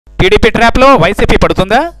TDP ట్రాప్లో YCP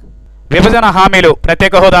పడుతుందా? విభజన హామీలు,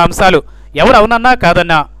 ప్రత్యేక హోదా అంశాలు ఎవరు అవునన్నా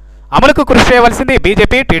కాదన్నా అమలుకు కృషి చేయవలసింది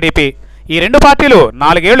బీజేపీ, టీడీపీ. ఈ రెండు పార్టీలు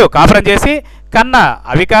 4 ఏళ్లు కాపురం చేసి కన్న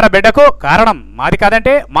అవికార బిడ్డకు కారణం మాది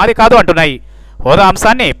కాదంటే మాది కాదు అంటున్నాయి. హోదా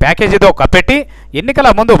అంశాన్ని ప్యాకేజీతో కప్పెట్టి ఎన్నికల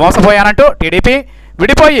ముందు మోసపోయానంటూ టీడీపీ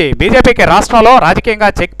విడిపోయి బీజేపీకి రాష్ట్రంలో రాజకీయంగా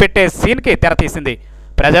చెక్ పెట్టే సీన్కి తెరతీసింది.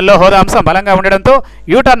 ప్రజల్లో హోదా అంశం బలంగా ఉండడంతో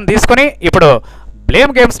యూటర్న్ తీసుకుని ఇప్పుడు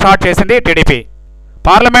బ్లేమ్ గేమ్ స్టార్ట్ చేసింది టీడీపీ.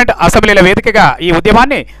 పార్లమెంట్, అసెంబ్లీల వేదికగా ఈ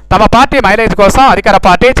ఉద్యమాన్ని తమ పార్టీ మైలేజ్ కోసం అధికార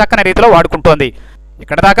పార్టీ చక్కని రీతిలో వాడుకుంటోంది.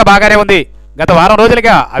 ఇక్కడ దాకా బాగానే ఉంది. గత వారం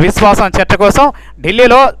రోజులుగా అవిశ్వాసం చర్చ కోసం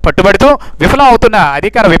ఢిల్లీలో పట్టుబడుతూ విఫలం అవుతున్న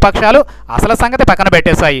అధికార విపక్షాలు అసలు సంగతి పక్కన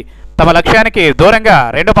పెట్టేశాయి. తమ లక్ష్యానికి దూరంగా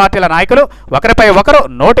రెండు పార్టీల నాయకులు ఒకరిపై ఒకరు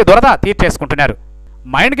నోటి దురద తీర్చేసుకుంటున్నారు.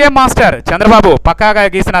 మైండ్ గేమ్ మాస్టర్ చంద్రబాబు పక్కాగా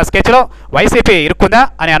గీసిన స్కెచ్లో వైసీపీ ఇరుక్కుందా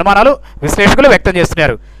అనే అనుమానాలు విశ్లేషకులు వ్యక్తం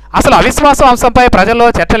చేస్తున్నారు. అసలు అవిశ్వాసం అంశంపై ప్రజల్లో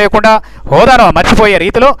చర్చ లేకుండా హోదాను మర్చిపోయే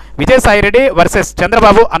రీతిలో విజయసాయిరెడ్డి వర్సెస్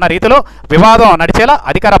చంద్రబాబు అన్న రీతిలో వివాదం నడిచేలా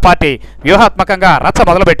అధికార పార్టీ వ్యూహాత్మకంగా రచ్చ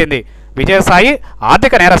మొదలుపెట్టింది. విజయసాయి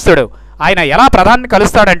ఆర్థిక నేరస్తుడు, ఆయన ఎలా ప్రధాని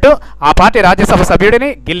కలుస్తాడంటూ ఆ పార్టీ రాజ్యసభ సభ్యుడిని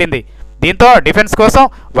గిల్లింది. దీంతో డిఫెన్స్ కోసం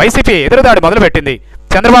వైసీపీ ఎదురుదాడి మొదలుపెట్టింది.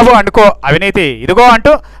 చంద్రబాబు అనుకో అవినీతి ఇదిగో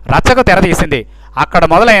అంటూ రచ్చకు తెరదీసింది. అక్కడ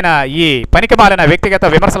మొదలైన ఈ పనికిమాలిన వ్యక్తిగత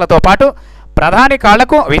విమర్శలతో పాటు ప్రధాని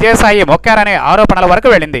కాళ్లకు విజయసాయి మొక్కారనే ఆరోపణల వరకు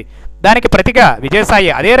వెళ్ళింది. దానికి ప్రతిగా విజయసాయి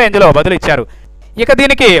అదే రేంజ్లో బదులిచ్చారు. ఇక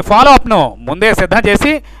దీనికి ఫాలో అప్ను ముందే సిద్ధం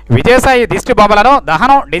చేసి విజయసాయి దిష్టి బొమ్మలను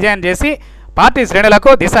దహనం డిజైన్ చేసి పార్టీ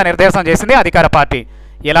శ్రేణులకు దిశానిర్దేశం చేసింది అధికార పార్టీ.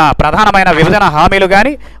 ఇలా ప్రధానమైన విభజన హామీలు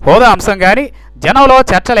కానీ హోదా అంశం కానీ జనంలో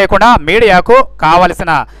చర్చ లేకుండా మీడియాకు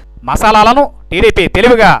కావలసిన మసాలాలను టీడీపీ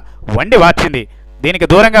తెలివిగా వండి వార్చింది. దీనికి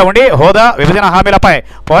దూరంగా ఉండి హోదా, విభజన హామీలపై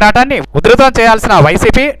పోరాటాన్ని ఉధృతం చేయాల్సిన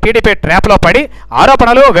వైసీపీ టీడీపీ ట్రాప్లో పడి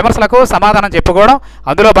ఆరోపణలు, విమర్శలకు సమాధానం చెప్పుకోవడం,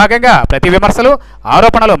 అందులో భాగంగా ప్రతి విమర్శలు,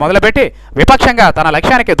 ఆరోపణలు మొదలుపెట్టి విపక్షంగా తన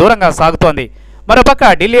లక్ష్యానికి దూరంగా సాగుతోంది.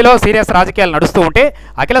 మరోపక్క ఢిల్లీలో సీరియస్ రాజకీయాలు నడుస్తూ ఉంటే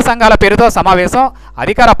అఖిల సంఘాల పేరుతో సమావేశం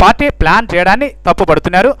అధికార పార్టీ ప్లాన్ చేయడాన్ని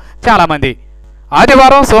తప్పుపడుతున్నారు చాలామంది.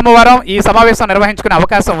 ఆదివారం, సోమవారం ఈ సమావేశం నిర్వహించుకునే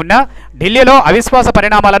అవకాశం ఉన్నా ఢిల్లీలో అవిశ్వాస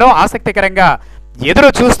పరిణామాలను ఆసక్తికరంగా ఎదురు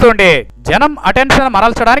చూస్తుండే జనం అటెన్షన్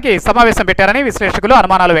మరల్చడానికి సమావేశం పెట్టారని విశ్లేషకులు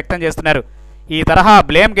అనుమానాలు వ్యక్తం చేస్తున్నారు. ఈ తరహా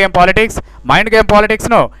blame game politics, mind game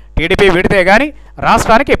పాలిటిక్స్ను TDP విడితే గానీ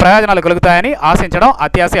రాష్ట్రానికి ప్రయోజనాలు కలుగుతాయని ఆశించడం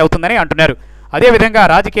అత్యాశ అవుతుందని అంటున్నారు. అదేవిధంగా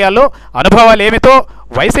రాజకీయాల్లో అనుభవాలేమితో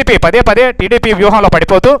వైసీపీ పదే పదే టీడీపీ వ్యూహంలో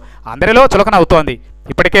పడిపోతూ అందరిలో చులకన అవుతోంది.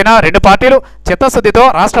 ఇప్పటికైనా రెండు పార్టీలు చిత్తశుద్ధితో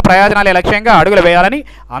రాష్ట్ర ప్రయోజనాలే లక్ష్యంగా అడుగులు వేయాలని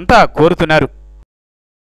అంతా కోరుతున్నారు.